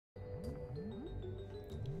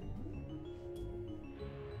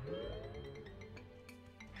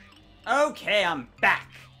Okay, I'm back!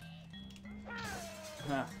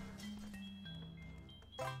 Huh.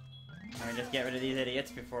 Let me just get rid of these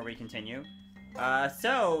idiots before we continue.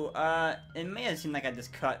 It may have seemed like I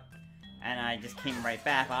just cut and I just came right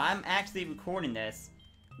back, but I'm actually recording this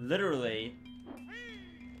literally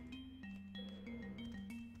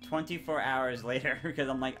 24 hours later because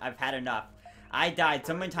I'm like, I've had enough. I died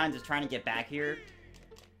so many times just trying to get back here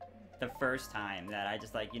the first time that I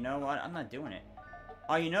just like, you know what? I'm not doing it.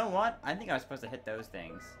 Oh, you know what? I think I was supposed to hit those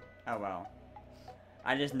things. Oh, well.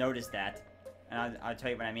 I just noticed that. And I'll tell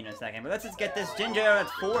you what I mean in a second. But let's just get this Jinjo.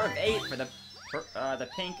 That's 4 of 8 for the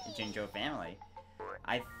pink Jinjo family.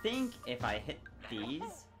 I think if I hit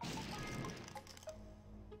these...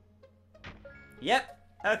 Yep.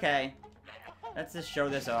 Okay. Let's just show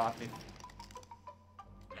this off.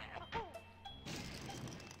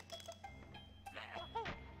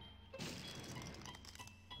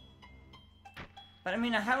 But I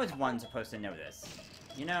mean, how is one supposed to know this?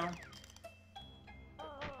 You know?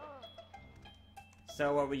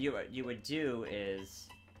 So what you would do is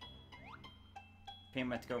pretty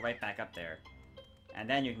much go right back up there. And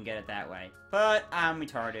then you can get it that way. But I'm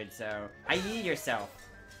retarded, so I eat yourself.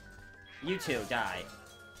 You two, die.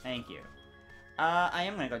 Thank you. I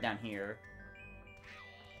am gonna go down here.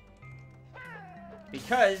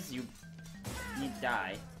 Because you need to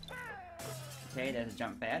die. Okay, there's a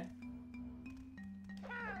jump pad.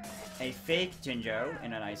 A fake Jinjo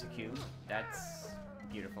in an ice cube. That's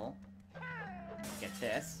beautiful. Get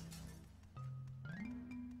this.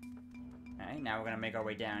 Alright, now we're gonna make our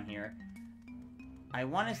way down here. I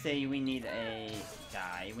want to say we need a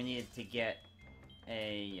die. We needed to get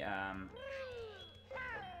a,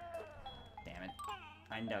 damn it.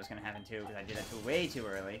 I knew that was gonna happen too, because I did that way too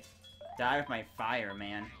early. Die with my fire,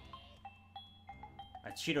 man. A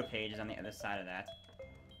Cheeto page is on the other side of that.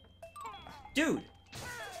 Dude!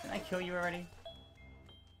 Didn't I kill you already?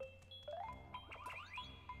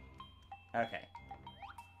 Okay.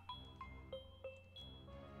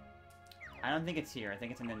 I don't think it's here. I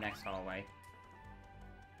think it's in the next hallway.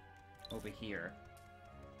 Over here.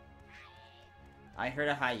 I heard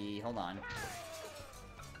a hi-yi. Hold on.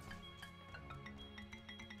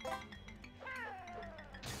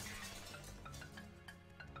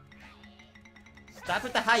 Stop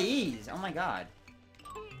with the hi-yis! Oh my god.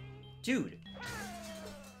 Dude.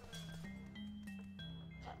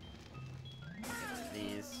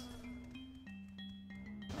 These.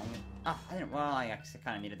 Oh, I didn't. Well, I actually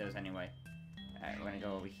kind of needed those anyway. Alright, we're gonna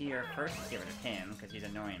go over here first. Get rid of him, because he's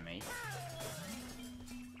annoying me.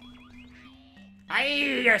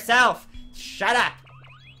 Yourself! Shut up!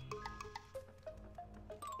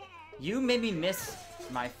 You made me miss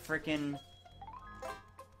my freaking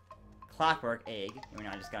clockwork egg. I mean,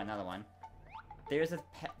 I just got another one. There's a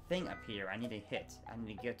thing up here I need to hit. I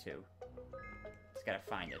need to get to. Just gotta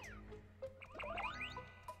find it.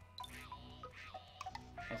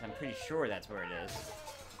 Guess I'm pretty sure that's where it is.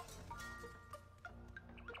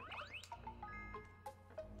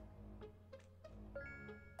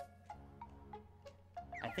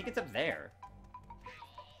 I think it's up there.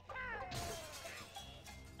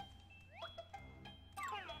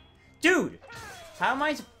 Dude! How am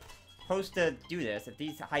I supposed to do this if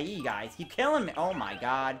these hi-yi guys keep killing me? Oh my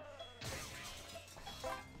god.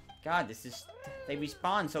 God, this is... They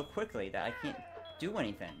respawn so quickly that I can't do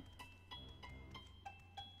anything.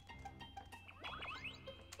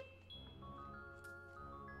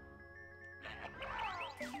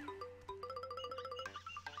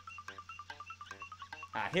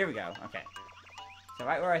 Ah, here we go. Okay. So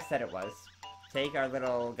right where I said it was. Take our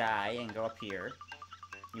little guy and go up here.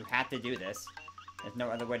 You have to do this. There's no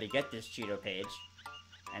other way to get this Cheeto page.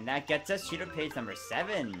 And that gets us Cheeto page number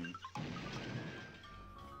 7.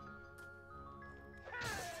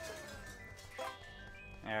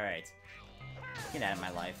 Alright. Get out of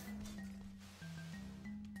my life.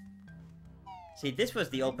 See, this was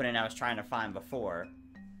the opening I was trying to find before.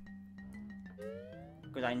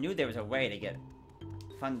 Because I knew there was a way to get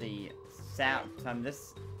from the south, from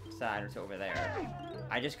this side to over there.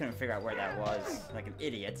 I just couldn't figure out where that was, like an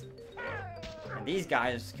idiot. And these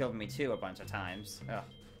guys killed me too a bunch of times. Ugh.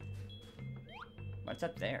 What's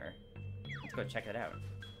up there? Let's go check it out.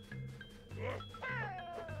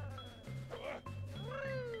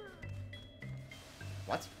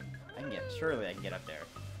 What? I can get, surely I can get up there.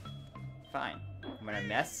 Fine. I'm gonna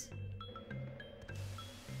mess?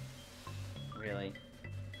 Really?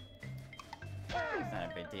 It's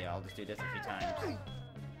not a big deal, I'll just do this a few times.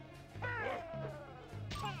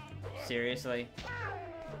 Seriously?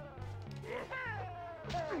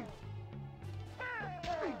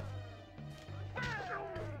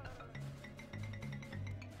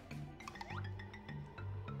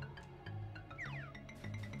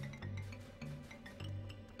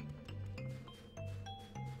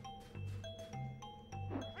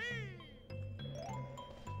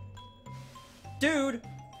 Dude!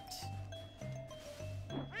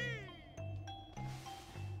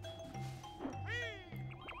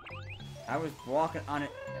 I was walking on it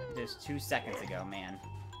just 2 seconds ago, man.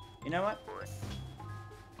 You know what?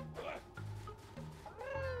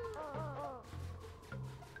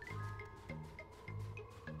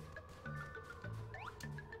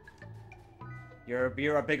 You're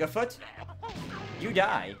a Bigfoot? You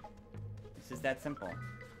die. This is that simple.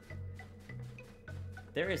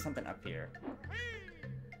 There is something up here.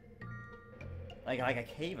 Like a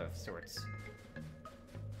cave of sorts.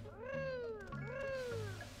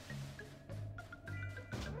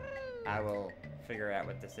 I will figure out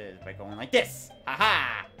what this is by going like this.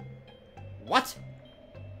 Aha! What?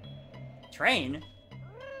 Train?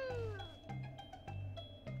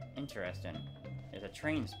 Interesting. There's a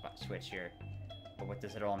train switch here. But what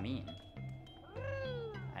does it all mean?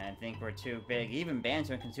 I think we're too big. Even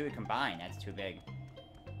Banjo and Kazooie combined, that's too big.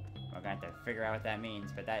 We're gonna have to figure out what that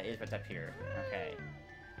means, but that is what's up here. Okay.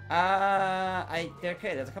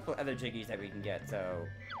 Okay, there's a couple of other Jiggies that we can get, so...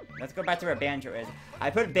 Let's go back to where Banjo is. I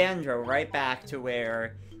put Banjo right back to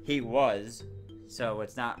where he was, so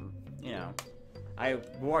it's not, you know... I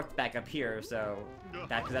warped back up here, so...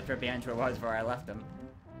 Because that's where Banjo was before I left him.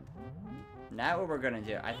 Now what we're gonna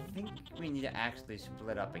do, I think we need to actually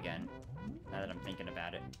split up again. Now that I'm thinking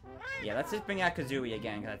about it. Yeah, let's just bring out Kazooie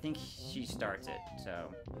again, because I think she starts it,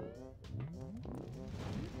 so...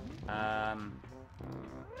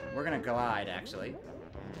 We're gonna glide, actually.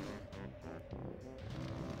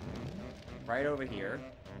 Right over here.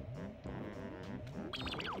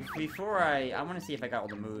 Before I want to see if I got all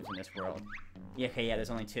the moves in this world. Yeah, okay, yeah, there's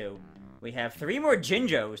only 2. We have 3 more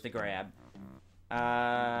Jinjos to grab.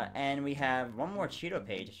 And we have 1 more Cheeto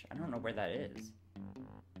page. I don't know where that is.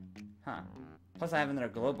 Huh. Plus I have another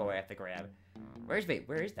Globo I have to grab. Where is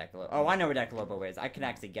that Globo? Oh, I know where that Globo is. I can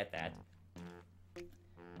actually get that.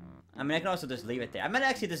 I mean, I can also just leave it there. I might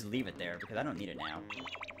actually just leave it there, because I don't need it now.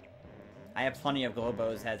 I have plenty of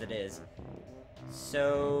Globos as it is.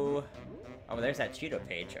 So... Oh, there's that Cheeto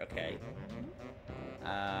page. Okay.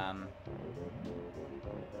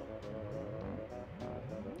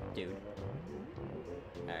 Dude.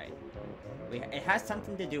 Alright. It has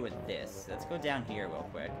something to do with this. Let's go down here real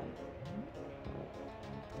quick.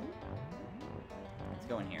 Let's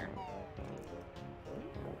go in here.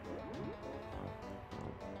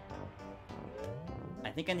 I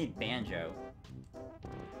think I need Banjo.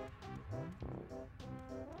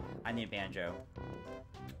 I need Banjo.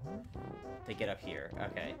 To get up here.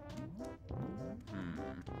 Okay.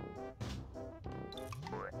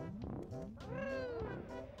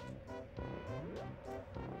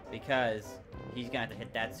 Because he's gonna have to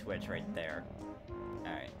hit that switch right there.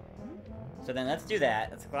 Alright. So then let's do that.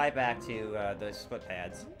 Let's glide back to those split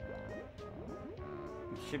pads.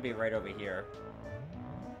 It should be right over here.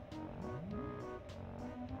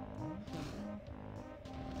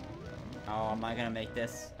 Oh, am I gonna make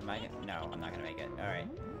this? No, I'm not gonna make it. Alright.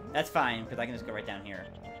 That's fine, because I can just go right down here.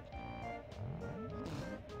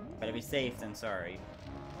 But to be safe, then sorry.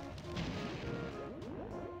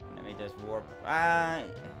 Let me just warp...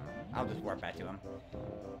 I'll just warp back to him.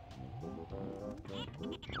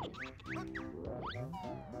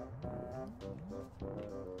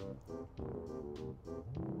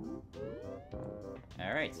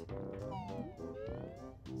 Alright.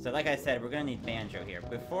 So like I said, we're gonna need Banjo here.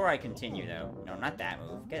 Before I continue though, no, not that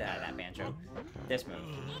move. Get out of that, Banjo. This move.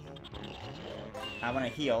 I wanna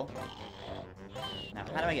heal. Now,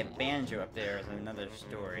 how do I get Banjo up there is another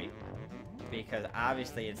story. Because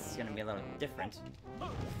obviously it's gonna be a little different.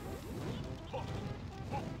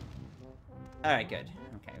 Alright, good.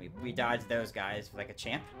 Okay, we dodged those guys like a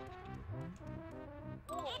champ.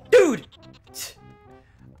 Dude!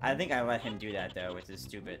 I think I let him do that though, which is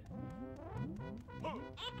stupid.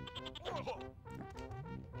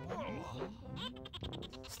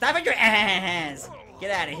 Stop it your ass!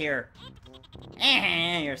 Get out of here.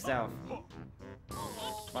 Yourself.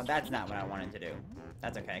 Well, that's not what I wanted to do.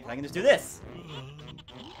 That's okay, because I can just do this.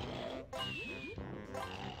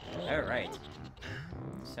 Alright.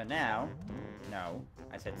 So now... No.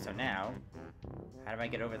 I said, so now... How do I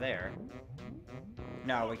get over there?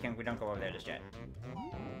 No, we don't go over there just yet.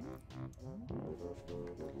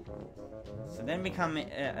 So then we come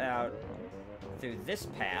out through this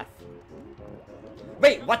path.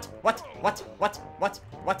 Wait, what? What? What? What? What?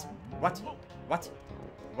 What? What? What?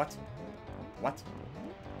 What? What?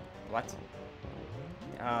 What?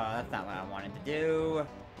 Oh, that's not what I wanted to do.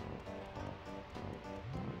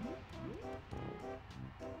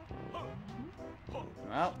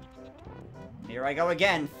 Well, here I go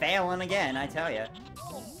again, failing again, I tell ya.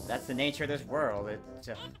 That's the nature of this world. It's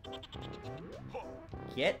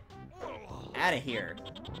get out of here.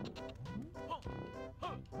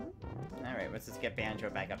 Alright, let's just get Banjo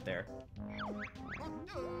back up there.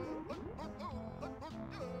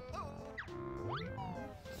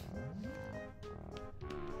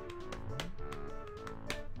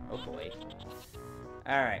 Oh boy.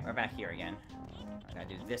 Alright, we're back here again. I gotta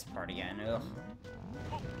do this part again. Ugh.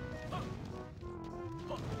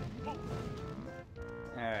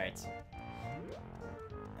 Alright.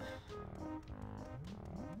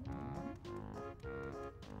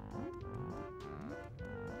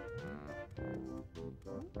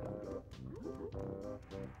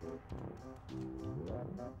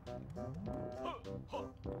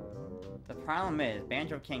 The problem is,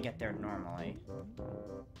 Banjo can't get there normally.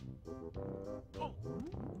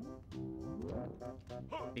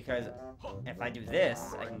 Because if I do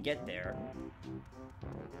this, I can get there.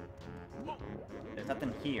 There's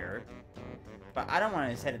nothing here. But I don't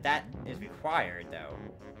want to say that that is required, though.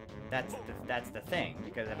 That's the thing.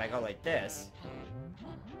 Because if I go like this...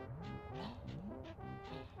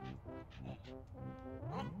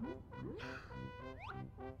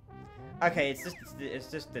 Okay,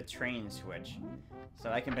 it's just the train switch.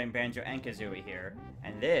 So I can bring Banjo and Kazooie here.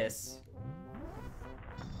 And this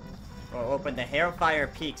will open the Hellfire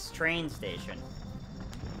Peaks train station.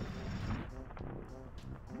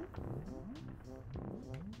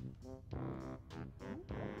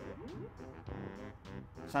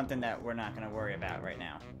 Something that we're not going to worry about right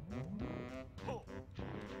now.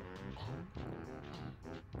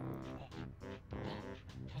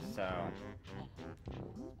 So...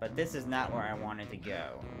 But this is not where I wanted to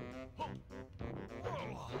go.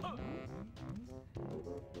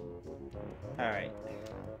 Alright.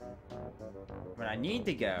 Where I need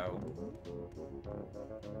to go...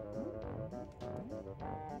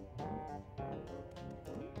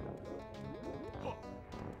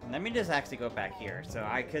 Let me just actually go back here. So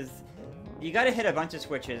cause you gotta hit a bunch of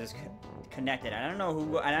switches connected. I don't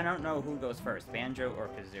know who goes first, Banjo or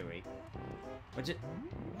Kazooie. Which it...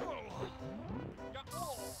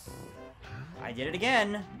 I did it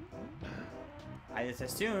again! I just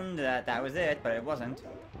assumed that that was it, but it wasn't.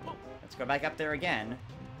 Let's go back up there again.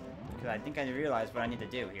 Because I think I realized what I need to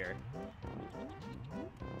do here.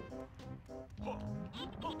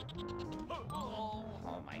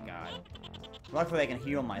 Oh my god. Luckily I can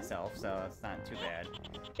heal myself, so it's not too bad.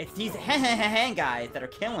 It's these guys that are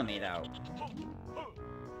killing me, though.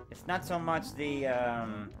 It's not so much the,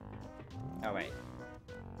 Oh, wait.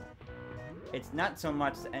 It's not so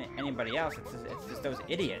much anybody else, it's just those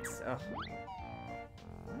idiots. Ugh.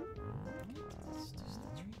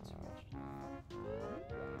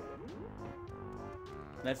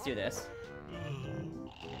 Let's do this.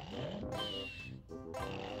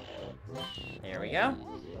 There we go.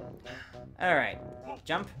 Alright.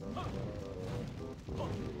 Jump.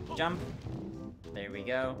 Jump. There we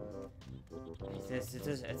go.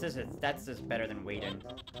 That's just better than waiting.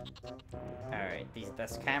 Alright,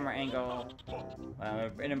 this camera angle.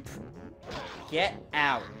 Get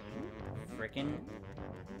out! Frickin'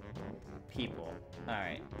 people.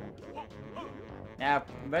 Alright. Now,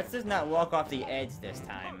 let's just not walk off the edge this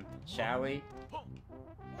time, shall we?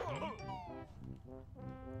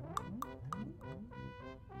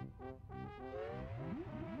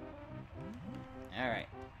 Alright.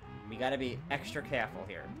 We gotta be extra careful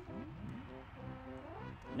here.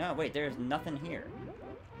 No, wait, there's nothing here.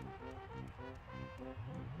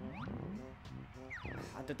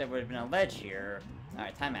 I thought there would have been a ledge here.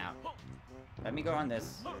 Alright, time out. Let me go on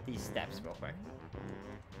these steps real quick.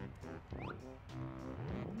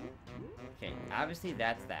 Okay, obviously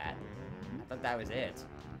that's that. I thought that was it.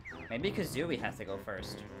 Maybe Kazooie has to go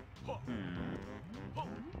first.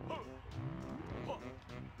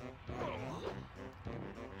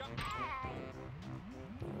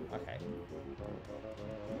 Okay.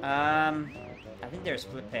 I think there's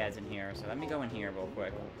split pads in here, so let me go in here real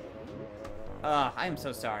quick. I am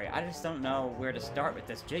so sorry. I just don't know where to start with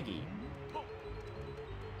this Jiggy.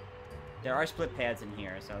 There are split pads in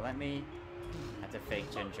here, so let me... That's a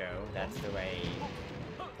fake Jinjo. That's the way...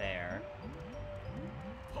 There.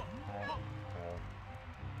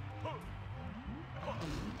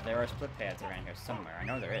 There are split pads around here somewhere. I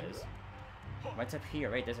know there is. What's up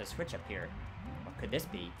here? Wait, there's a switch up here. What could this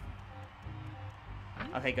be?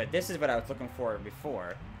 Okay, good. This is what I was looking for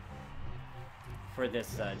before. For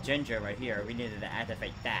this Jinjo right here, we needed to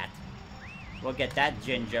activate that. We'll get that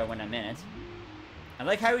Jinjo in a minute. I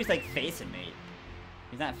like how he's, like, facing me.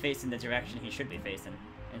 He's not facing the direction he should be facing,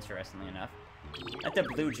 interestingly enough. That's the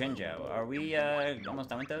blue Jinjo. Are we almost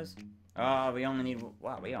done with those? Oh, we only need...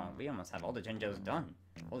 Wow, we almost have all the Jinjos done.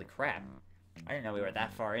 Holy crap. I didn't know we were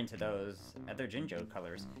that far into those other Jinjo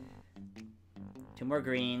colors. 2 more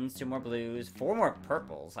greens, 2 more blues, 4 more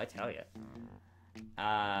purples, I tell you.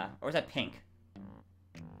 Or is that pink?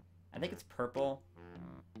 I think it's purple.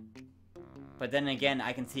 But then again,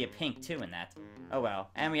 I can see a pink too in that. Oh well.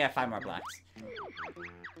 And we have 5 more blacks.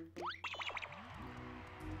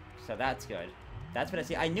 So that's good. That's what I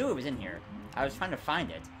see. I knew it was in here. I was trying to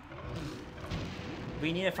find it.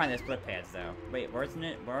 We need to find the split pads though. Wait, wasn't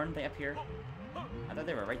it? Weren't they up here? I thought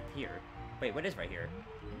they were right here. Wait, what is right here?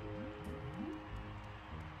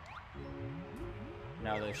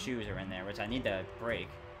 No, those shoes are in there, which I need to break.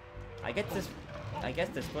 I guess the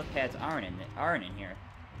split pads aren't in here.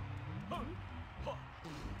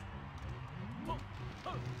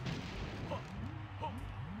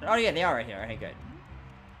 Oh yeah, they are right here. Okay, good.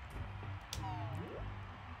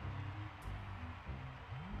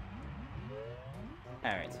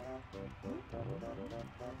 Alright.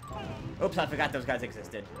 Oops, I forgot those guys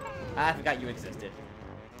existed. I forgot you existed.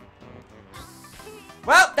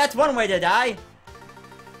 Well, that's one way to die!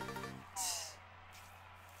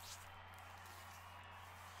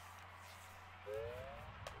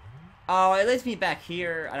 Oh, it leads me back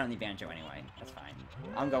here. I don't need Banjo anyway. That's fine.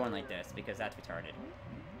 I'm going like this because that's retarded.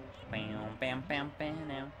 Bam, bam, bam, bam,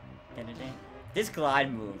 now. This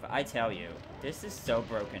glide move, I tell you, this is so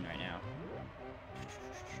broken right now.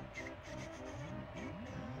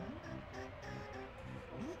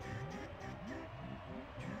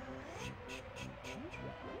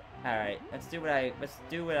 Alright, let's do what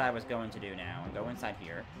I was going to do now and go inside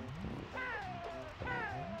here.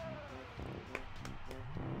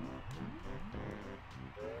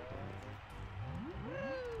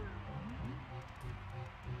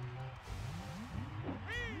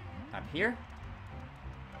 Up here.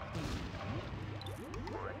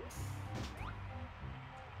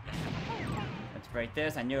 Let's break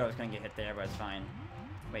this. I knew I was gonna get hit there, but it's fine.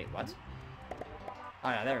 Wait, what? Oh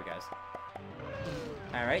yeah, there it goes.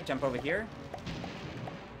 Alright, jump over here.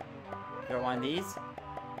 Go on these.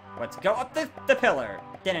 Let's go up the pillar.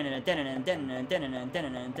 Bam, bam, bam,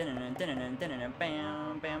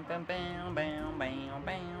 bam, bam, bam,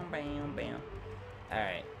 bam, bam.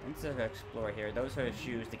 Alright, let's just explore here. Those are the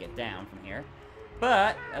shoes to get down from here.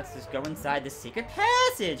 But, let's just go inside the secret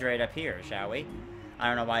passage right up here, shall we? I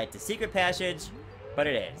don't know why it's a secret passage, but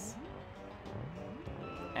it is.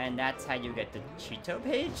 And that's how you get the Cheeto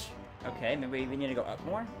page? Okay, maybe we need to go up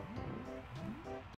more?